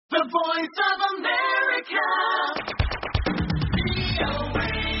The Voice of America.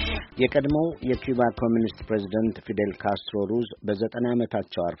 የቀድሞው የኩባ ኮሚኒስት ፕሬዝዳንት ፊደል ካስትሮ ሩዝ በ90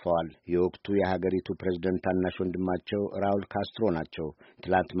 ዓመታቸው አርፈዋል። የወቅቱ የሀገሪቱ ፕሬዝዳንት ታናሽ ወንድማቸው ራውል ካስትሮ ናቸው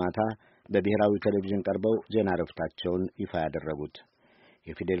ትላንት ማታ በብሔራዊ ቴሌቪዥን ቀርበው ዜና እረፍታቸውን ይፋ ያደረጉት።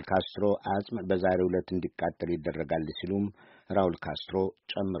 የፊደል ካስትሮ አጽም በዛሬው ዕለት እንዲቃጠል ይደረጋል ሲሉም ራውል ካስትሮ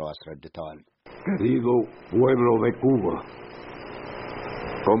ጨምረው አስረድተዋል። Querido pueblo de Cuba,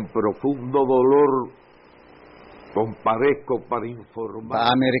 con profundo dolor comparezco para informar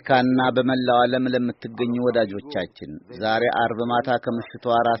በአሜሪካና በመላው ዓለም ለምትገኙ ወዳጆቻችን ዛሬ አርብ ማታ ከምሽቱ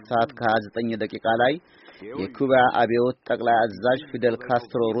 4 ሰዓት ከ29 ደቂቃ ላይ የኩባ አብዮት ጠቅላይ አዛዥ ፊደል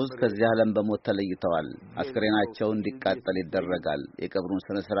ካስትሮ ሩዝ ከዚህ ዓለም በሞት ተለይተዋል። አስክሬናቸው እንዲቃጠል ይደረጋል። የቀብሩን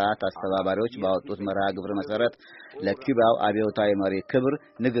ስነ ስርዓት አስተባባሪዎች ባወጡት መርሃ ግብር መሰረት ለኩባው አብዮታዊ መሪ ክብር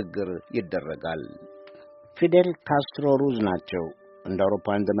ንግግር ይደረጋል። ፊደል ካስትሮ ሩዝ ናቸው እንደ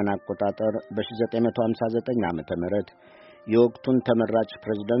አውሮፓውያን ዘመን አቆጣጠር በ1959 ዓመተ ምህረት የወቅቱን ተመራጭ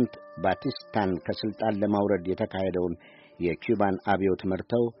ፕሬዝዳንት ባቲስታን ከስልጣን ለማውረድ የተካሄደውን የኩባን አብዮት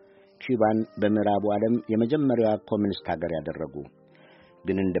መርተው ኩባን በምዕራቡ ዓለም የመጀመሪያዋ ኮሚኒስት ሀገር ያደረጉ።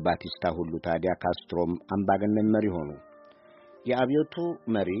 ግን እንደ ባቲስታ ሁሉ ታዲያ ካስትሮም አምባገነን መሪ ሆኑ። የአብዮቱ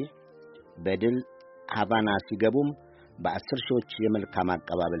መሪ በድል ሃቫና ሲገቡም በ10 ሺዎች የመልካም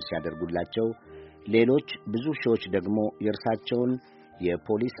አቀባበል ሲያደርጉላቸው ሌሎች ብዙ ሺዎች ደግሞ የእርሳቸውን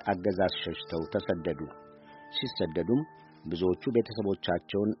የፖሊስ አገዛዝ ሸሽተው ተሰደዱ። ሲሰደዱም ብዙዎቹ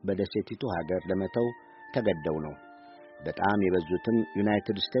ቤተሰቦቻቸውን በደሴቲቱ ሀገር ለመተው ተገደው ነው። በጣም የበዙትም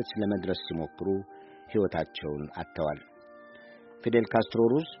ዩናይትድ ስቴትስ ለመድረስ ሲሞክሩ ሕይወታቸውን አጥተዋል። ፊደል ካስትሮ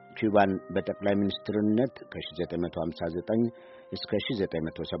ሩዝ ኩባን በጠቅላይ ሚኒስትርነት ከ1959 እስከ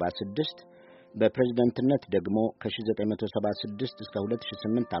 1976 በፕሬዝዳንትነት ደግሞ ከ1976 እስከ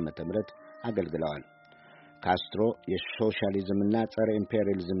 2008 ዓመተ ምህረት አገልግለዋል። ካስትሮ የሶሻሊዝምና ጸረ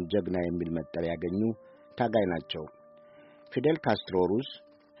ኢምፔሪያሊዝም ጀግና የሚል መጠሪያ ያገኙ ታጋይ ናቸው። ፊደል ካስትሮ ሩዝ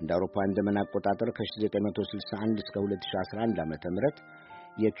እንደ አውሮፓውያን ዘመን አቆጣጠር ከ1961 እስከ 2011 ዓመተ ምህረት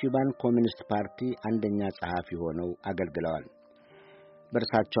የኩባን ኮሚኒስት ፓርቲ አንደኛ ጸሐፊ ሆነው አገልግለዋል።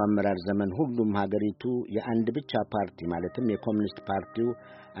 በእርሳቸው አመራር ዘመን ሁሉም ሀገሪቱ የአንድ ብቻ ፓርቲ ማለትም የኮሚኒስት ፓርቲው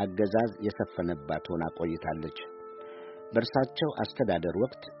አገዛዝ የሰፈነባት ሆና ቆይታለች። በእርሳቸው አስተዳደር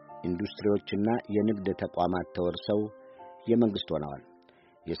ወቅት ኢንዱስትሪዎችና የንግድ ተቋማት ተወርሰው የመንግስት ሆነዋል።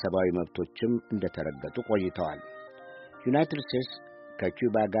 የሰብአዊ መብቶችም እንደተረገጡ ቆይተዋል። ዩናይትድ ስቴትስ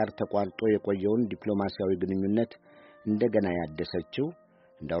ከኩባ ጋር ተቋርጦ የቆየውን ዲፕሎማሲያዊ ግንኙነት እንደገና ያደሰችው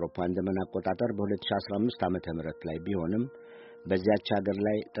እንደ አውሮፓውያን ዘመን አቆጣጠር በ2015 ዓመተ ምህረት ላይ ቢሆንም በዚያች ሀገር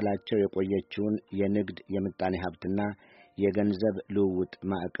ላይ ጥላቸው የቆየችውን የንግድ የምጣኔ ሀብትና የገንዘብ ልውውጥ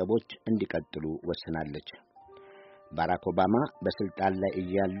ማዕቀቦች እንዲቀጥሉ ወስናለች። ባራክ ኦባማ በስልጣን ላይ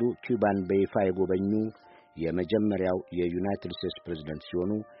እያሉ ኩባን በይፋ የጎበኙ የመጀመሪያው የዩናይትድ ስቴትስ ፕሬዝዳንት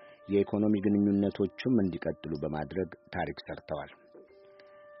ሲሆኑ የኢኮኖሚ ግንኙነቶቹም እንዲቀጥሉ በማድረግ ታሪክ ሰርተዋል።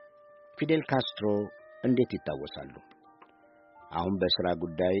 ፊደል ካስትሮ እንዴት ይታወሳሉ? አሁን በሥራ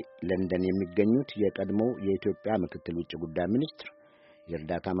ጉዳይ ለንደን የሚገኙት የቀድሞው የኢትዮጵያ ምክትል ውጭ ጉዳይ ሚኒስትር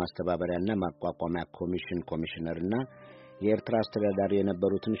የእርዳታ ማስተባበሪያና ማቋቋሚያ ኮሚሽን ኮሚሽነርና የኤርትራ አስተዳዳሪ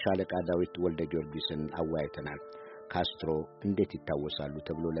የነበሩትን ሻለቃ ዳዊት ወልደ ጊዮርጊስን አወያይተናል። ካስትሮ እንዴት ይታወሳሉ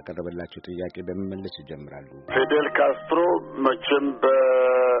ተብሎ ለቀረበላቸው ጥያቄ በመመለስ ይጀምራሉ። ፊደል ካስትሮ መቼም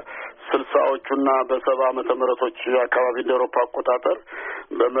በ60ዎቹና በ70 ዓመተ ምህረቶች አካባቢ እንደ አውሮፓ አቆጣጠር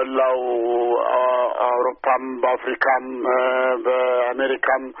በመላው አውሮፓም በአፍሪካም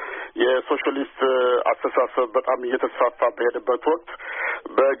በአሜሪካም የሶሻሊስት አስተሳሰብ በጣም እየተስፋፋ በሄደበት ወቅት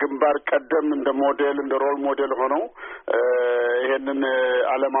በግንባር ቀደም እንደ ሞዴል እንደ ሮል ሞዴል ሆነው ይሄንን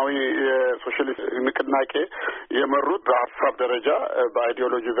ዓለማዊ የሶሻሊስት ንቅናቄ የመሩት በሀሳብ ደረጃ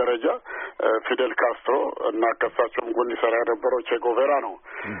በአይዲዮሎጂ ደረጃ ፊደል ካስትሮ እና ከሳቸውም ጎን ይሰራ የነበረው ቼ ጉቬራ ነው።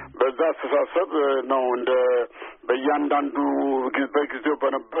 በዛ አስተሳሰብ ነው እንደ በእያንዳንዱ በጊዜው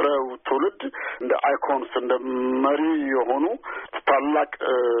በነበረው ትውልድ እንደ አይኮንስ እንደ መሪ የሆኑ ታላቅ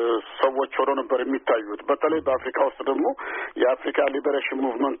ሰዎች ሆነው ነበር የሚታዩት። በተለይ በአፍሪካ ውስጥ ደግሞ የአፍሪካ ሊበሬሽን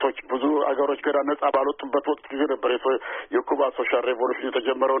ሙቭመንቶች ብዙ አገሮች ገና ነጻ ባልወጡበት ወቅት ጊዜ ነበር የኩባ ሶሻል ሬቮሉሽን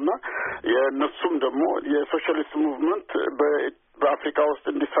የተጀመረውና የእነሱም ደግሞ የሶሻሊስት ሙቭመንት በአፍሪካ ውስጥ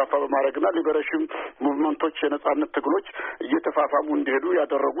እንዲሳፋ በማድረግና ሊበሬሽን ሙቭመንቶች የነጻነት ትግሎች እየተፋፋሙ እንዲሄዱ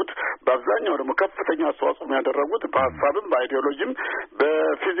ያደረጉት በአብዛኛው ደግሞ ከፍተኛ አስተዋጽኦ ያደረጉት በሀሳብም በአይዲዮሎጂም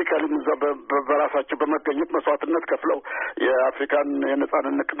በፊዚካልም በራሳቸው በመገኘት መስዋዕትነት ከፍለው የአፍሪካን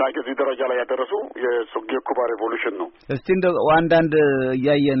የነጻነት ንቅናቄ እዚህ ደረጃ ላይ ያደረሱ የኩባ ሬቮሉሽን ነው። እስቲ እንደው አንዳንድ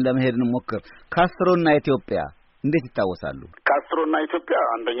እያየን ለመሄድ እንሞክር። ካስትሮና ኢትዮጵያ እንዴት ይታወሳሉ? ካስትሮና ኢትዮጵያ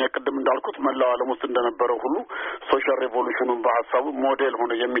አንደኛ ቅድም እንዳልኩት መላው ዓለም ውስጥ እንደነበረው ሁሉ ሶሻል ሬቮሉሽኑን በሐሳቡ ሞዴል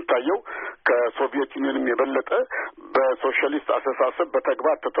ሆኖ የሚታየው ከሶቪየት ዩኒየንም የበለጠ በሶሻሊስት አስተሳሰብ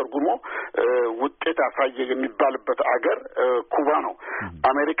በተግባር ተተርጉሞ ውጤት ያሳየ የሚባልበት አገር ኩባ ነው።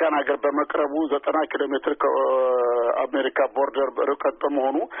 አሜሪካን አገር በመቅረቡ 90 ኪሎ ሜትር ከአሜሪካ ቦርደር ርቀት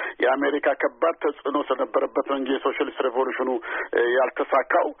በመሆኑ የአሜሪካ ከባድ ተጽዕኖ ስለነበረበት ነው እንጂ የሶሻሊስት ሬቮሉሽኑ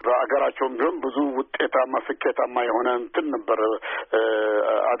ያልተሳካው በአገራቸውም ቢሆን ብዙ ውጤታማ ስኬታማ የሆነ እንትን ነበር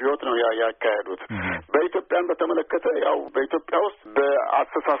አብዮት ነው ያካሄዱት። በኢትዮጵያን በተመለከተ ያው በኢትዮጵያ ውስጥ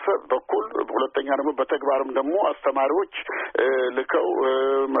በአስተሳሰብ በኩል ሁለተኛ ደግሞ በተግባርም ደግሞ አስተማሪዎች ልከው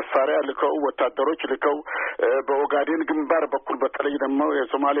መሳሪያ ልከው ወታደሮች ልከው በኦጋዴን ግንባር በኩል በተለይ ደግሞ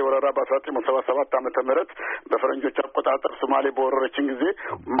የሶማሌ ወረራ በ1977 ዓመተ ምህረት በፈረንጆች አቆጣጠር ሶማሌ በወረረችን ጊዜ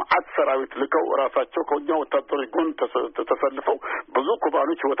ማአት ሰራዊት ልከው ራሳቸው ከኛ ወታደሮች ጎን ተሰልፈው ብዙ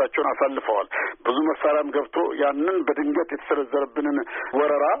ኩባኖች ህይወታቸውን አሳልፈዋል። ብዙ መሳሪያም ገብቶ ያንን በድንገት የተሰነዘረብንን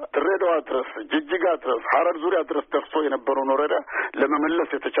ወረራ ድሬዳዋ ድረስ ጅጅጋ ድረስ ሐረር ዙሪያ ድረስ ደርሶ የነበረውን ወረራ ለመመለስ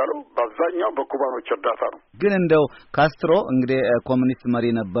የተቻለው በአብዛኛው በኩባኖች እርዳታ ነው። ግን እንደው ካስትሮ እንግዲህ ኮሙኒስት መሪ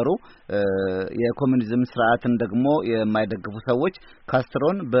ነበሩ። የኮሙኒዝም ስርዓትን ደግሞ የማይደግፉ ሰዎች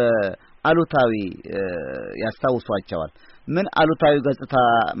ካስትሮን በአሉታዊ ያስታውሷቸዋል። ምን አሉታዊ ገጽታ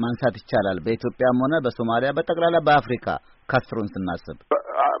ማንሳት ይቻላል? በኢትዮጵያም ሆነ በሶማሊያ በጠቅላላ በአፍሪካ ካስትሮን ስናስብ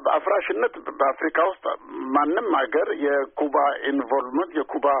በአፍራሽነት በአፍሪካ ውስጥ ማንም ሀገር የኩባ ኢንቮልቭመንት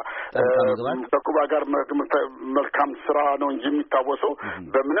ከኩባ ጋር መልካም ስራ ነው እንጂ የሚታወሰው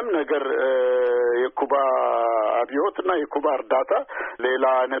በምንም ነገር የኩባ አብዮትና የኩባ እርዳታ ሌላ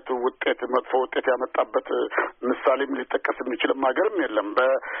አይነት ውጤት መጥፎ ውጤት ያመጣበት ምሳሌም ሊጠቀስ የሚችልም ሀገርም የለም።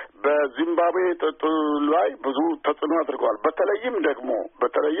 በዚምባብዌ ላይ ብዙ ተጽዕኖ አድርገዋል። በተለይም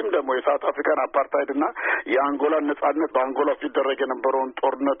ደግሞ የሳውት አፍሪካን አፓርታይድና የአንጎላን ነጻነት በአንጎላ ሲደረግ የነበረውን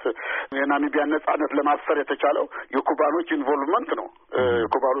ጦርነት የናሚቢያ ነጻነት ለማስፈር የተቻለው የኩባኖች ኢንቮልቭመንት ነው።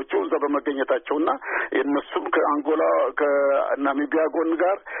 ኩባኖቹ እዛ በመገኘታቸውና የነሱም ከአንጎላ ከናሚቢያ ጎን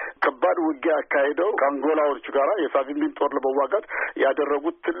ጋር ከባድ ውጊያ አካሄደው ከአንጎላዎች ጋር የሳቪምቢን ጦር ለመዋጋት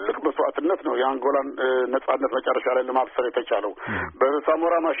ያደረጉት ትልቅ መስዋዕትነት ነው የአንጎላን ነጻነት መጨረሻ ላይ ለማስፈር የተቻለው።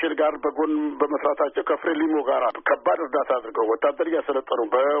 በሳሞራ ማሼል ጋር በጎን በመስራታቸው ከፍሬሊሞ ጋር ከባድ እርዳታ አድርገው ወታደር እያሰለጠኑ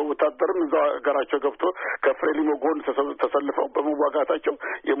በወታደርም እዛ ሀገራቸው ገብቶ ከፍሬሊሞ ጎን ተሰልፈው በመዋጋታቸው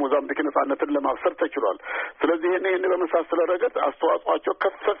የሞዛምቢክ ነጻነትን ለማብሰር ተችሏል። ስለዚህ ይሄን በመሳሰለ ረገድ አስተዋጽኦአቸው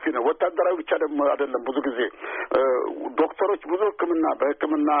ከሰፊ ነው። ወታደራዊ ብቻ ደግሞ አይደለም። ብዙ ጊዜ ዶክተሮች ብዙ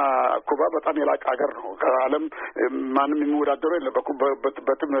በሕክምና ኩባ በጣም የላቀ ሀገር ነው። ከዓለም ማንም የሚወዳደረው የለም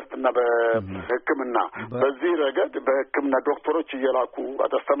በትምህርትና በሕክምና። በዚህ ረገድ በሕክምና ዶክተሮች እየላኩ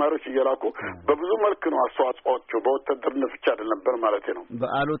አስተማሪዎች እየላኩ በብዙ መልክ ነው አስተዋጽኦአቸው። በወታደርነት ብቻ አይደለም ነበር ማለት ነው።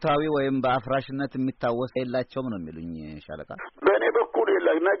 በአሉታዊ ወይም በአፍራሽነት የሚታወስ የላቸውም ነው የሚሉኝ ሻለቃ? በእኔ በኩል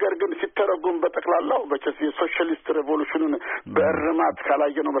ነገር ግን ሲተረጉም በጠቅላላው በቸስ የሶሻሊስት ሬቮሉሽኑን በእርማት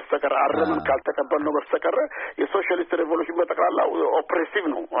ካላየነው በስተቀር አረምን ካልተቀበልነው በስተቀር የሶሻሊስት ሬቮሉሽን በጠቅላላው ኦፕሬሲቭ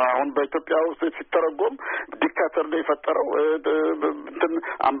ነው። አሁን በኢትዮጵያ ውስጥ ሲተረጎም ዲክታተር ነው የፈጠረው፣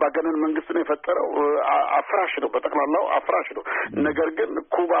 አምባገነን መንግስት ነው የፈጠረው፣ አፍራሽ ነው፣ በጠቅላላው አፍራሽ ነው። ነገር ግን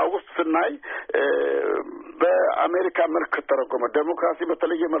ኩባ ውስጥ ስናይ በአሜሪካ መልክ ተረጎመ፣ ዴሞክራሲ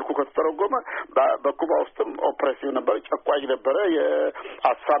በተለየ መልኩ ከተረጎመ በኩባ ውስጥም ኦፕሬሲቭ ነበር፣ ጨቋኝ ነበረ።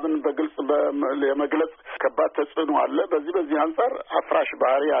 ሀሳብን በግልጽ የመግለጽ ከባድ ተጽዕኖ አለ። በዚህ አንጻር አፍራሽ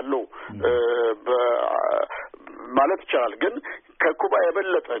ባህሪ ያለው ማለት ይቻላል። ግን ከኩባ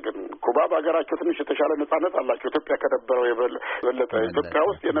የበለጠ ግን ኩባ በሀገራቸው ትንሽ የተሻለ ነጻነት አላቸው። ኢትዮጵያ ከነበረው የበለጠ ኢትዮጵያ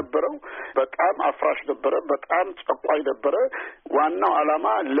ውስጥ የነበረው በጣም አፍራሽ ነበረ፣ በጣም ጨቋኝ ነበረ። ዋናው ዓላማ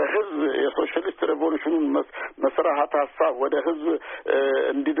ለህዝብ የሶሻሊስት ሬቮሉሽኑን መስራሃት ሀሳብ ወደ ህዝብ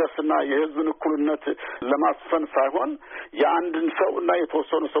እንዲደርስና የህዝብን እኩልነት ለማስፈን ሳይሆን የአንድን ሰው እና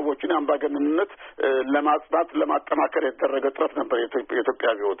የተወሰኑ ሰዎችን አምባገነንነት ለማጽናት ለማጠናከር የተደረገ ጥረት ነበር የኢትዮጵያ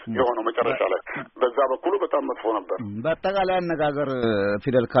አብዮት የሆነው መጨረሻ ላይ። በዛ በኩሉ በጣም መጥፎ ነበር። በአጠቃላይ አነጋገር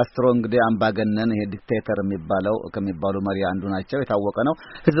ፊደል ካስትሮ እንግዲህ አምባገነን ይሄ ዲክቴተር ከሚባሉ መሪ አንዱ ናቸው፣ የታወቀ ነው።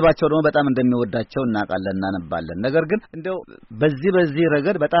 ህዝባቸው ደግሞ በጣም እንደሚወዳቸው እናውቃለን፣ እናነባለን። ነገር ግን እንደው በዚህ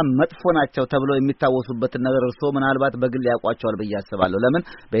ረገድ በጣም መጥፎ ናቸው ተብለው የሚታወሱበትን ነገር እርስዎ ምናልባት በግል ያውቋቸዋል ብዬ አስባለሁ። ለምን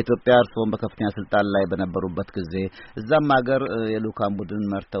በኢትዮጵያ እርስዎም በከፍተኛ ስልጣን ላይ በነበሩበት ጊዜ እዛም ሀገር የልኡካን ቡድን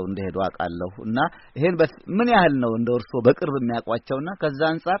መርተው እንደሄዱ አውቃለሁ። እና ይሄን ምን ያህል ነው እንደው እርስዎ በቅርብ የሚያውቋቸውና ከዛ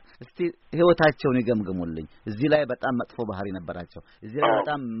አንጻር እስቲ ህይወታቸውን ይገምግሙልኝ። እዚህ ላይ በጣም መጥፎ ባህሪ ነበራቸው፣ እዚህ ላይ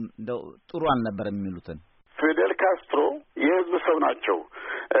በጣም እንደው ጥሩ አልነበረም የሚሉትን። ፊደል ካስትሮ የህዝብ ሰው ናቸው።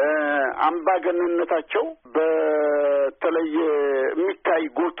 አምባገነንነታቸው በተለየ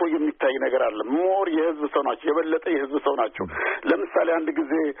ጎልቶ የሚታይ ነገር አለ። ሞር የህዝብ ሰው ናቸው፣ የበለጠ የህዝብ ሰው ናቸው። ለምሳሌ አንድ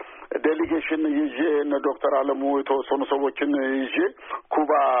ጊዜ ዴሊጌሽን ይዤ እነ ዶክተር አለሙ የተወሰኑ ሰዎችን ይዤ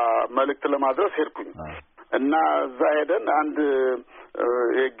ኩባ መልእክት ለማድረስ ሄድኩኝ እና እዛ ሄደን አንድ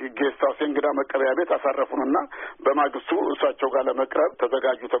ጌስታውስ እንግዳ መቀበያ ቤት አሳረፉንና በማግስቱ እሳቸው ጋር ለመቅረብ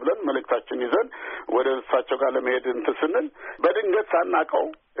ተዘጋጁ ተብለን መልእክታችን ይዘን ወደ እሳቸው ጋር ለመሄድ እንትን ስንል በድንገት ሳናቀው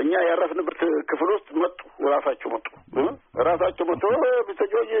እኛ ያረፍንበት ክፍል ውስጥ መጡ። ራሳቸው መጡ።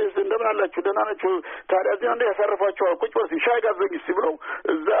 ቢተጆይ እንደምን አላችሁ? ደህና ናችሁ? ታዲያ እዚህ እንደ ያሳረፏቸው ቁጭ ብለው ሻይ ጋብዘኝ እስቲ ብለው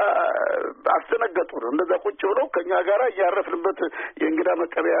እዛ አስተነገጡን። እንደዛ ቁጭ ብለው ከኛ ጋር ያረፍንበት የእንግዳ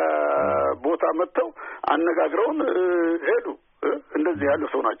መቀበያ ቦታ መጥተው አነጋግረውን ሄዱ። እንደዚህ ያሉ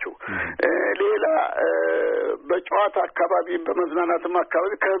ሰው ናቸው። ሌላ በጨዋታ አካባቢ በመዝናናትም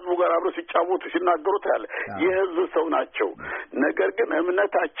አካባቢ ከህዝቡ ጋር አብረው ሲጫወቱ ሲናገሩት ያለ የህዝብ ሰው ናቸው። ነገር ግን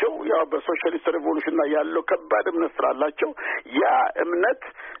እምነታቸው ያው በሶሻሊስት ሬቮሉሽን ላይ ያለው ከባድ እምነት ስላላቸው ያ እምነት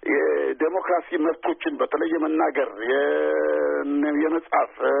የዴሞክራሲ መብቶችን በተለይ መናገር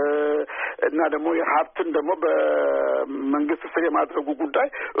የመጻፍ እና ደግሞ የሀብትን ደግሞ በመንግስት ስር የማድረጉ ጉዳይ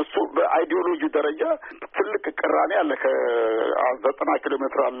እሱ በአይዲዮሎጂ ደረጃ ትልቅ ቅራኔ አለ። ከ90 ኪሎ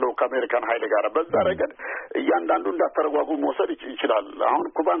ሜትር አለው ከአሜሪካን ኃይል ጋር በዛ ረገድ እያንዳንዱ እንዳተረጓጉ መውሰድ ይችላል። አሁን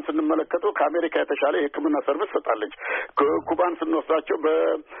ኩባን ስንመለከተው ከአሜሪካ የተሻለ የሕክምና ሰርቪስ ሰጣለች። ኩባን ስንወስዳቸው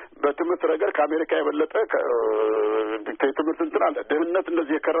በትምህርት ረገድ ከአሜሪካ የበለጠ ትምህርት እንትን አለ። ድህነት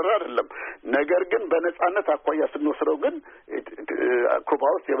እንደዚህ የከረረ አይደለም። ነገር ግን በነጻነት አኳያ ስንወስደው ግን ኩባ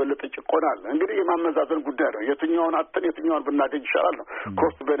ውስጥ የበለጠ ጭቆና አለ። እንግዲህ የማመዛዘን ጉዳይ ነው። የትኛውን አጥተን የትኛውን ብናገኝ ይሻላል ነው።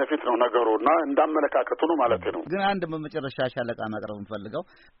 ኮስት ቤኔፊት ነው ነገሩና እንዳመለካከቱ ነው ማለት ነው። ግን አንድ በመጨረሻ ሻለቃ ማቅረብ እንፈልገው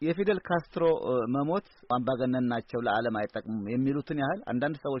የፊደል ካስትሮ መሞት አምባገነን ናቸው ለዓለም አይጠቅሙም የሚሉትን ያህል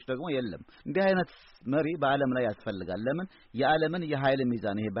አንዳንድ ሰዎች ደግሞ የለም እንዲህ አይነት መሪ በዓለም ላይ ያስፈልጋል። ለምን የዓለምን የኃይል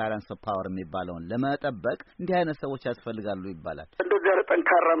ሚዛን ይሄ ባላንስ ኦፍ ፓወር የሚባለውን ለመጠበቅ እንዲህ አይነት ሰዎች ያስፈልጋሉ ይባላል። እንደዚህ አይነት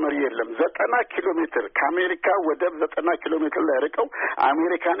ጠንካራ መሪ የለም። 90 ኪሎ ሜትር ከአሜሪካ ወደብ 90 ኪሎ ሜትር ላይ ርቀው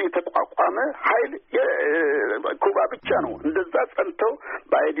አሜሪካን የተቋቋመ ኃይል ኩባ ብቻ ነው። እንደዛ ጸንተው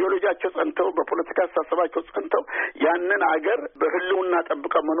በአይዲዮሎጂያቸው ጸንተው በፖለቲካ አስተሳሰባቸው ጸንተው ያንን አገር በህልውና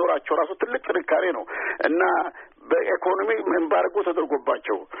ጠብቀው መኖራቸው ራሱ ትልቅ ጥንካሬ ነው እና በኢኮኖሚ ኤምባርጎ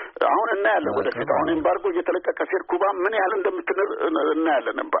ተደርጎባቸው አሁን እናያለን። ወደፊት አሁን ኤምባርጎ እየተለቀቀ ሲሄድ ኩባ ምን ያህል እንደምትነር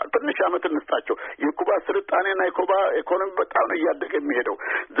እናያለን። ትንሽ ዓመት እንስጣቸው። የኩባ ስልጣኔና የኩባ ኢኮኖሚ በጣም ነው እያደገ የሚሄደው።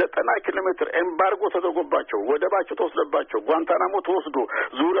 90 ኪሎ ሜትር ኤምባርጎ ተደርጎባቸው ወደባቸው ተወስደባቸው ጓንታናሞ ተወስዶ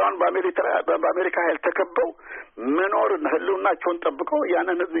ዙሪያውን በአሜሪካ ኃይል ተከበው መኖር ህልውናቸውን ጠብቀው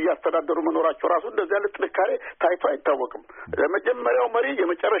ያንን ህዝብ እያስተዳደሩ መኖራቸው ራሱ እንደዚህ ያለ ጥንካሬ ታይቶ አይታወቅም። የመጀመሪያው መሪ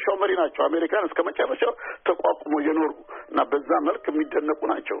የመጨረሻው መሪ ናቸው። አሜሪካን እስከ መጨረሻው ተቋቁሞ የኖሩ እና በዛ መልክ የሚደነቁ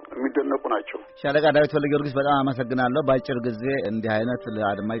ናቸው። ሻለቃ ዳዊት ወልደ ጊዮርጊስ በጣም አመሰግናለሁ። በአጭር ጊዜ እንዲህ አይነት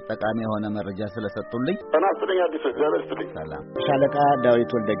ለአድማጭ ጠቃሚ የሆነ መረጃ ስለሰጡልኝ ተናስተኛ አዲስ እግዚአብሔር ይስጥልኝ። ሰላም። ሻለቃ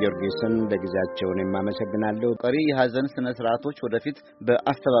ዳዊት ወልደ ጊዮርጊስን ለጊዜያቸው የማመሰግናለሁ። ቀሪ የሀዘን ስነ ስርዓቶች ወደፊት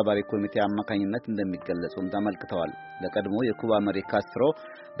በአስተባባሪ ኮሚቴ አማካኝነት እንደሚገለጹም ተመልክተዋል። ለቀድሞ የኩባ መሪ ካስትሮ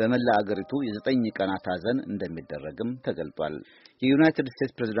በመላ አገሪቱ የ9 ቀናት ሀዘን እንደሚደረግም ተገልጧል። የዩናይትድ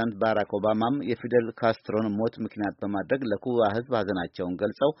ስቴትስ ፕሬዝዳንት ባራክ ኦባማም የፊደል ካስትሮን ሞት ምክንያት በማድረግ ለኩባ ሕዝብ ሀዘናቸውን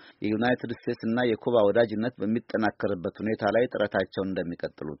ገልጸው የዩናይትድ ስቴትስ እና የኩባ ወዳጅነት በሚጠናከርበት ሁኔታ ላይ ጥረታቸውን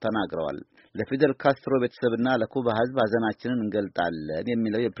እንደሚቀጥሉ ተናግረዋል። ለፊደል ካስትሮ ቤተሰብና ለኩባ ሕዝብ ሀዘናችንን እንገልጣለን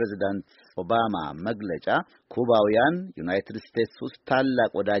የሚለው የፕሬዝዳንት ኦባማ መግለጫ ኩባውያን ዩናይትድ ስቴትስ ውስጥ ታላቅ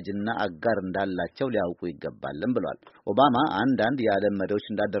ወዳጅና አጋር እንዳላቸው ሊያውቁ ይገባልም ብሏል። ኦባማ አንዳንድ የዓለም መሪዎች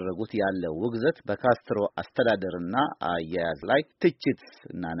እንዳደረጉት ያለ ውግዘት በካስትሮ አስተዳደርና አያያዝ ላይ ትችት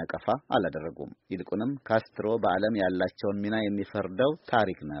እና ነቀፋ አላደረጉም። ይልቁንም ካስትሮ በዓለም ያላቸውን ሚና የሚፈርደው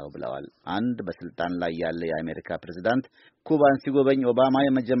ታሪክ ነው ብለዋል። አንድ በስልጣን ላይ ያለ የአሜሪካ ፕሬዝዳንት ኩባን ሲጎበኝ ኦባማ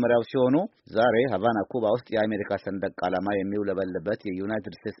የመጀመሪያው ሲሆኑ ዛሬ ሃቫና ኩባ ውስጥ የአሜሪካ ሰንደቅ ዓላማ የሚውለበለበት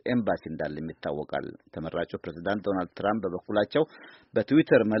የዩናይትድ ስቴትስ ኤምባሲ እንዳለ ይታወቃል። ተመራጩ ፕሬዝዳንት ዶናልድ ትራምፕ በበኩላቸው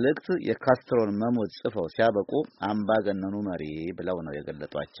በትዊተር መልእክት የካስትሮን መሞት ጽፈው ሲያበቁ አምባገነኑ መሪ ብለው ነው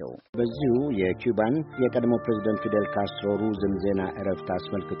የገለጧቸው። በዚሁ የኩባን የቀድሞ ፕሬዝዳንት ፊደል ካስትሮ ሩዝን ዜና እረፍት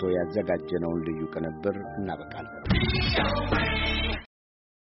አስመልክቶ ያዘጋጀነውን ልዩ ቅንብር እናበቃለን።